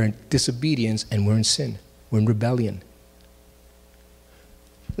 we are in disobedience and we're in sin. We're in rebellion.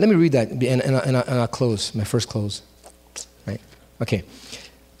 Let me read that and I'll close, my first close. Right? Okay.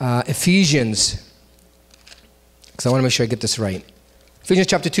 Ephesians, because I want to make sure I get this right. Ephesians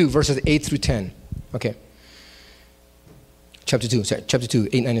chapter 2, verses 8 through 10. Okay. Chapter 2,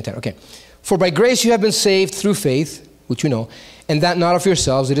 8, 9, and 10. Okay. For by grace you have been saved through faith, which you know, and that not of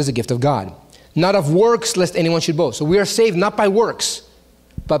yourselves, it is a gift of God. Not of works, lest anyone should boast. So we are saved not by works,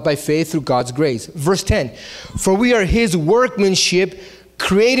 but by faith through God's grace. Verse 10. For we are his workmanship,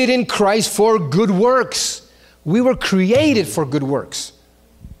 created in Christ for good works. We were created for good works,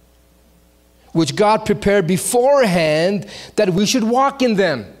 which God prepared beforehand that we should walk in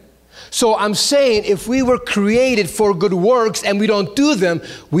them. So I'm saying if we were created for good works and we don't do them,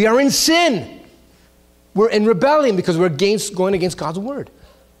 we are in sin. We're in rebellion because we're going against God's word.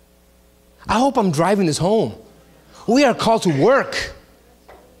 I hope I'm driving this home. We are called to work.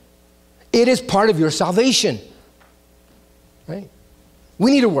 It is part of your salvation. Right?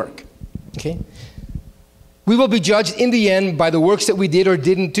 We need to work. Okay? We will be judged in the end by the works that we did or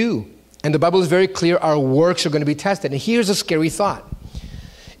didn't do. And the Bible is very clear, our works are going to be tested. And here's a scary thought.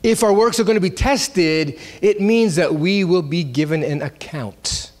 If our works are going to be tested, it means that we will be given an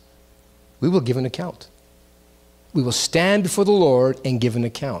account. We will give an account. We will stand before the Lord and give an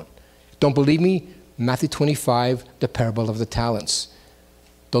account. Don't believe me? Matthew 25, the parable of the talents.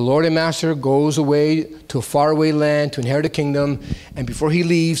 The Lord and Master goes away to a faraway land to inherit a kingdom, and before he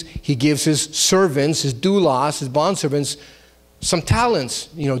leaves, he gives his servants, his doulos, his bondservants, some talents.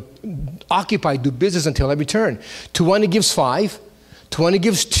 Occupy, do business until I return. To one he gives 5, to one he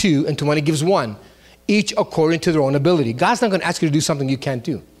gives 2, and to one he gives 1, each according to their own ability. God's not going to ask you to do something you can't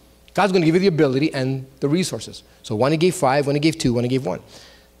do. God's going to give you the ability and the resources. So one he gave 5, one he gave 2, one he gave 1.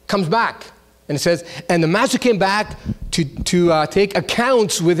 Comes back, and it says, and the master came back to take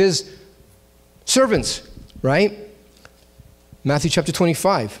accounts with his servants, right? Matthew chapter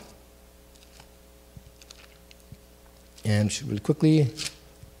 25. And really quickly,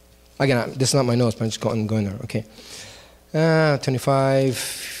 again, this is not my notes, but I'm just going there, okay.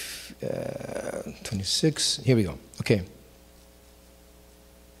 25, 26, here we go, okay.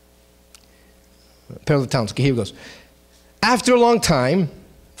 Parable of the talents, okay, here it goes. After a long time,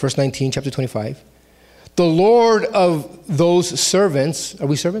 verse 19, chapter 25, the Lord of those servants, are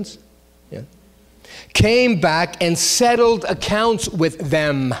we servants? Yeah. Came back and settled accounts with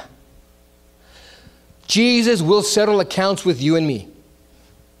them. Jesus will settle accounts with you and me.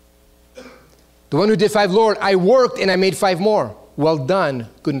 The one who did 5, Lord, I worked and I made 5 more. Well done,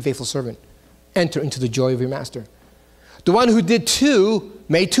 good and faithful servant. Enter into the joy of your master. The one who did 2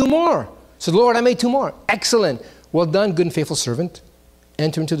 made 2 more. So, Lord, I made 2 more. Excellent. Well done, good and faithful servant.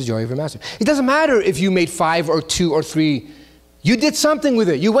 Enter into the joy of your master. It doesn't matter if you made 5 or 2 or 3. You did something with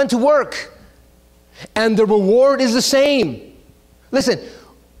it. You went to work. And the reward is the same. Listen,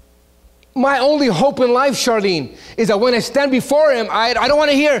 my only hope in life, Charlene, is that when I stand before him, I don't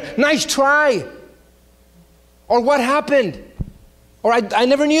want to hear, nice try. Or what happened? Or I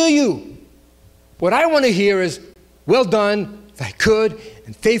never knew you. What I want to hear is, well done, thy good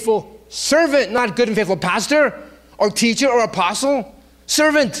and faithful servant, not good and faithful pastor or teacher or apostle.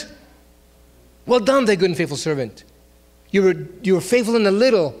 Servant. Well done, thy good and faithful servant. You were faithful in a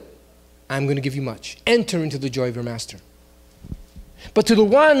little, I'm going to give you much. Enter into the joy of your master. But to the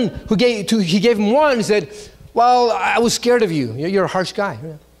one who he gave him 1, he said, well, I was scared of you. You're a harsh guy.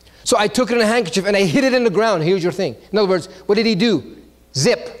 So I took it in a handkerchief and I hid it in the ground. Here's your thing. In other words, what did he do?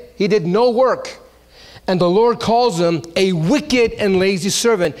 Zip. He did no work. And the Lord calls him a wicked and lazy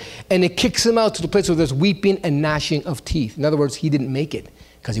servant, and it kicks him out to the place where there's weeping and gnashing of teeth. In other words, he didn't make it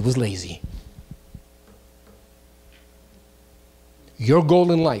because he was lazy. Your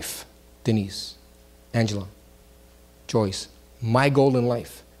goal in life, Denise, Angela, Joyce, my goal in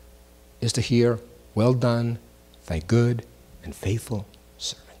life is to hear, well done, thy good and faithful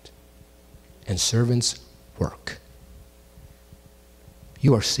servant. And servants work.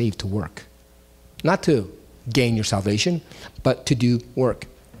 You are saved to work. Not to gain your salvation, but to do work.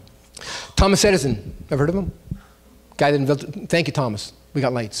 Thomas Edison, ever heard of him? Guy that invented, thank you, Thomas. We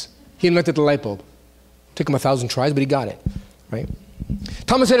got lights. He invented the light bulb. Took him 1,000 tries, but he got it, right?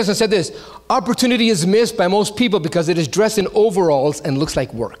 Thomas Edison said this, opportunity is missed by most people because it is dressed in overalls and looks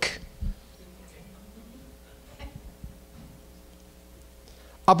like work.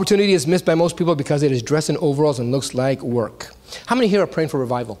 Opportunity is missed by most people because it is dressed in overalls and looks like work. How many here are praying for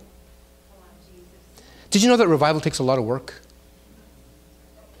revival? Did you know that revival takes a lot of work?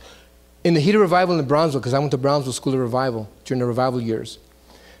 In the heat of revival in Brownsville, because I went to Brownsville School of Revival during the revival years,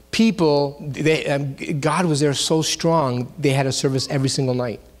 People, God was there so strong, they had a service every single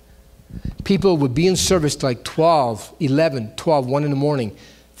night. People would be in service till like 12, 11, 12, 1 in the morning.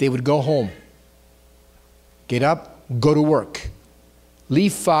 They would go home, get up, go to work,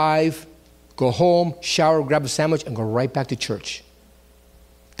 leave 5, go home, shower, grab a sandwich, and go right back to church.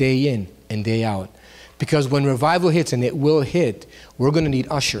 Day in and day out. Because when revival hits, and it will hit, we're going to need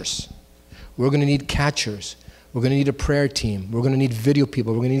ushers. We're going to need catchers. We're going to need a prayer team. We're going to need video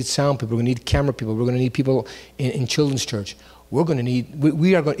people. We're going to need sound people. We're going to need camera people. We're going to need people in children's church. We're going to need,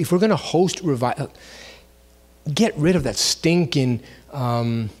 if we're going to host revival, get rid of that stinking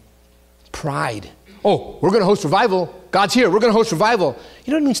pride. Oh, we're going to host revival. God's here. We're going to host revival.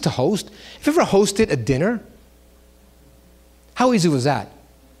 You know what it means to host? Have you ever hosted a dinner? How easy was that?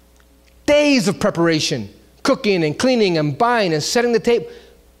 Days of preparation, cooking and cleaning and buying and setting the table.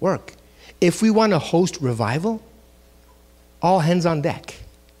 Work. If we want to host revival, all hands on deck.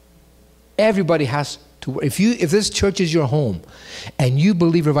 Everybody has to work. If this church is your home and you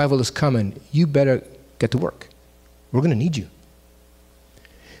believe revival is coming, you better get to work. We're going to need you.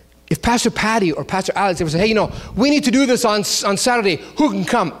 If Pastor Patty or Pastor Alex ever say, hey, we need to do this on Saturday, who can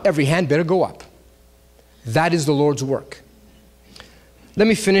come? Every hand better go up. That is the Lord's work. Let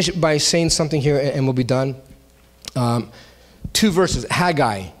me finish by saying something here and we'll be done. 2 verses.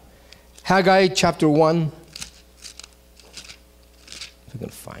 Haggai chapter 1. If I can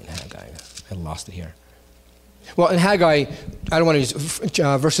find Haggai. I lost it here. Well, in Haggai, I don't want to use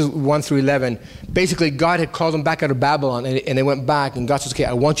verses 1 through 11. Basically, God had called them back out of Babylon, and they went back, and God says, okay,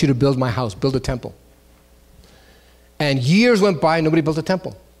 I want you to build my house, build a temple. And years went by, nobody built a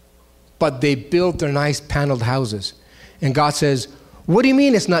temple. But they built their nice paneled houses. And God says, what do you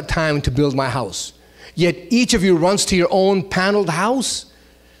mean it's not time to build my house? Yet each of you runs to your own paneled house.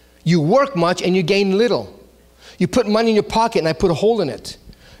 You work much and you gain little. You put money in your pocket and I put a hole in it.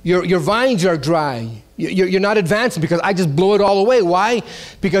 Your vines are dry. You're not advancing because I just blow it all away. Why?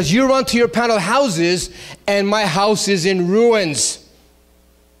 Because you run to your paneled houses and my house is in ruins.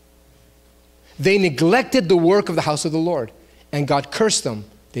 They neglected the work of the house of the Lord and God cursed them.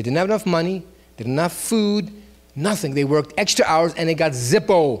 They didn't have enough money. They didn't have food. Nothing. They worked extra hours and they got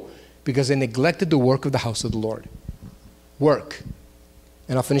zippo because they neglected the work of the house of the Lord. Work.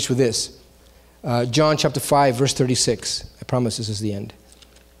 And I'll finish with this. John chapter 5, verse 36. I promise this is the end.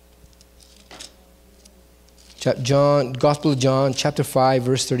 Gospel of John, chapter 5,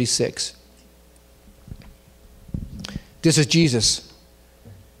 verse 36. This is Jesus.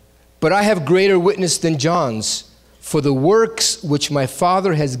 But I have greater witness than John's, for the works which my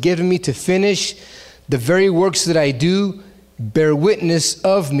Father has given me to finish, the very works that I do, bear witness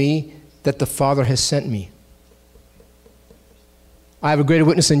of me that the Father has sent me. I have a greater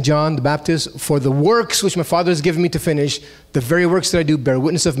witness than John the Baptist, for the works which my Father has given me to finish, the very works that I do bear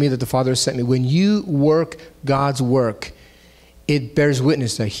witness of me that the Father has sent me. When you work God's work, it bears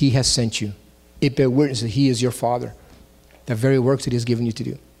witness that He has sent you. It bears witness that He is your Father. The very works that He has given you to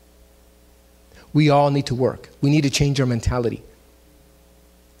do. We all need to work. We need to change our mentality.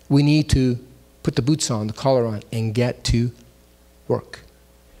 We need to put the boots on, the collar on, and get to work.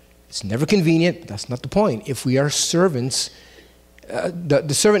 It's never convenient, but that's not the point. If we are servants,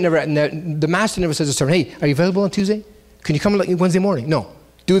 the servant the master never says to the servant, hey, are you available on Tuesday? Can you come Wednesday morning? No,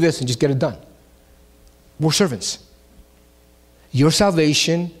 do this and just get it done. We're servants. Your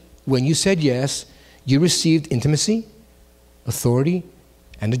salvation, when you said yes, you received intimacy, authority,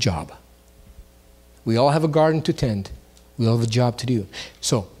 and a job. We all have a garden to tend. We all have a job to do.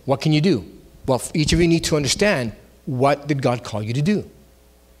 So what can you do? Well, each of you need to understand, what did God call you to do?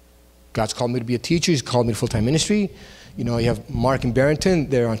 God's called me to be a teacher. He's called me to full-time ministry. You have Mark and Barrington.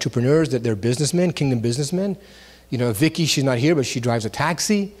 They're entrepreneurs. They're businessmen, kingdom businessmen. Vicky, she's not here, but she drives a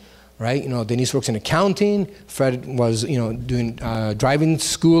taxi, right? Denise works in accounting. Fred was, doing driving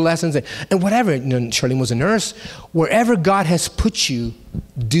school lessons and whatever. Charlene was a nurse. Wherever God has put you,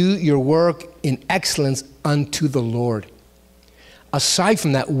 do your work in excellence unto the Lord. Aside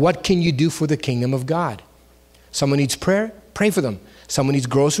from that, what can you do for the kingdom of God? Someone needs prayer, pray for them. Someone needs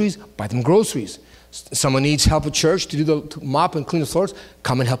groceries, buy them groceries. Someone needs help at church to mop and clean the floors,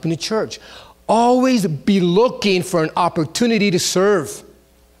 come and help in the church. Always be looking for an opportunity to serve.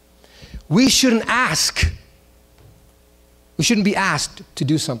 We shouldn't ask. We shouldn't be asked to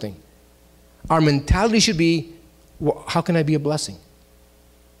do something. Our mentality should be, well, how can I be a blessing?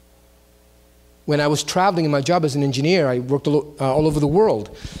 When I was traveling in my job as an engineer, I worked all over the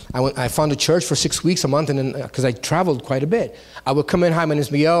world. I found a church for 6 weeks, a month, and then because I traveled quite a bit, I would come in. Hi, my name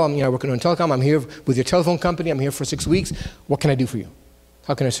is Miguel. I work on telecom. I'm here with your telephone company. I'm here for 6 weeks. What can I do for you?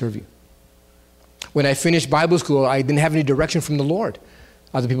 How can I serve you? When I finished Bible school, I didn't have any direction from the Lord.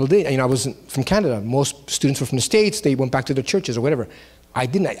 Other people did. I wasn't from Canada. Most students were from the States. They went back to their churches or whatever. I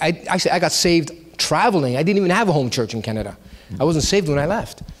didn't. I got saved traveling. I didn't even have a home church in Canada. I wasn't saved when I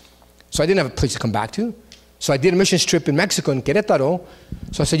left. So I didn't have a place to come back to. So I did a missions trip in Mexico, in Querétaro.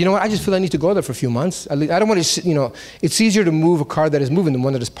 So I said, you know what, I just feel I need to go there for a few months. I don't want to, it's easier to move a car that is moving than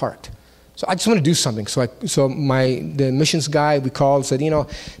one that is parked. So I just want to do something. So the missions guy, we called, said,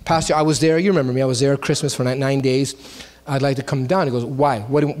 Pastor, I was there. You remember me. I was there at Christmas for 9 days. I'd like to come down. He goes, why?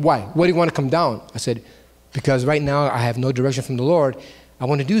 Why do you want to come down? I said, because right now I have no direction from the Lord. I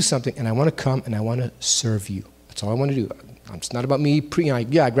want to do something, and I want to come, and I want to serve you. That's all I want to do. It's not about me. I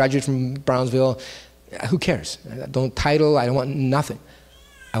graduated from Brownsville. Who cares? I don't title. I don't want nothing.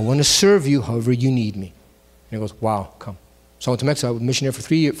 I want to serve you however you need me. And he goes, wow, come. So I went to Mexico. I was a missionary for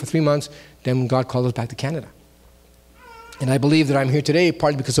 3 months. Then God called us back to Canada. And I believe that I'm here today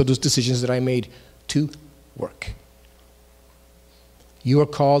partly because of those decisions that I made to work. You are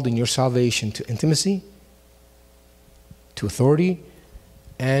called in your salvation to intimacy, to authority,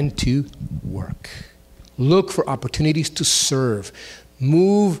 and to work. Look for opportunities to serve.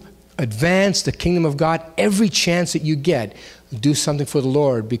 Move, advance the kingdom of God every chance that you get. Do something for the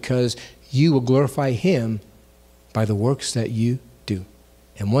Lord because you will glorify Him by the works that you do.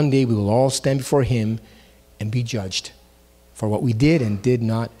 And one day we will all stand before Him and be judged for what we did and did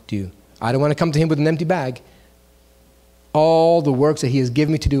not do. I don't want to come to Him with an empty bag. All the works that He has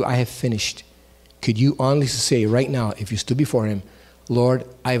given me to do, I have finished. Could you honestly say right now, if you stood before Him, Lord,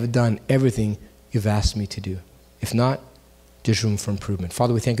 I have done everything you've asked me to do. If not, there's room for improvement.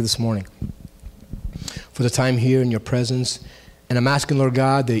 Father, we thank you this morning for the time here in your presence. And I'm asking, Lord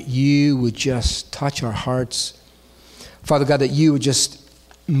God, that you would just touch our hearts. Father God, that you would just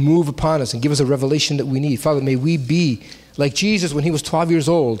move upon us and give us a revelation that we need. Father, may we be like Jesus when He was 12 years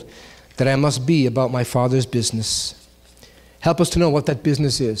old, that I must be about my Father's business. Help us to know what that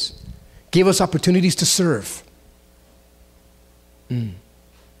business is. Give us opportunities to serve.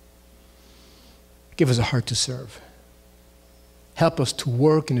 Give us a heart to serve. Help us to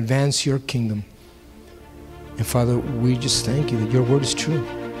work and advance your kingdom. And Father, we just thank you that your word is true.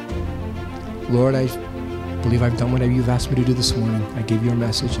 Lord, I believe I've done whatever you've asked me to do this morning. I gave your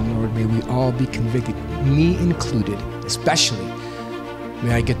message, and Lord, may we all be convicted, me included, especially.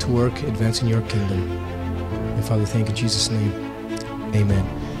 May I get to work advancing your kingdom. And Father, thank you in Jesus' name.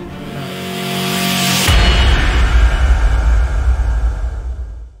 Amen.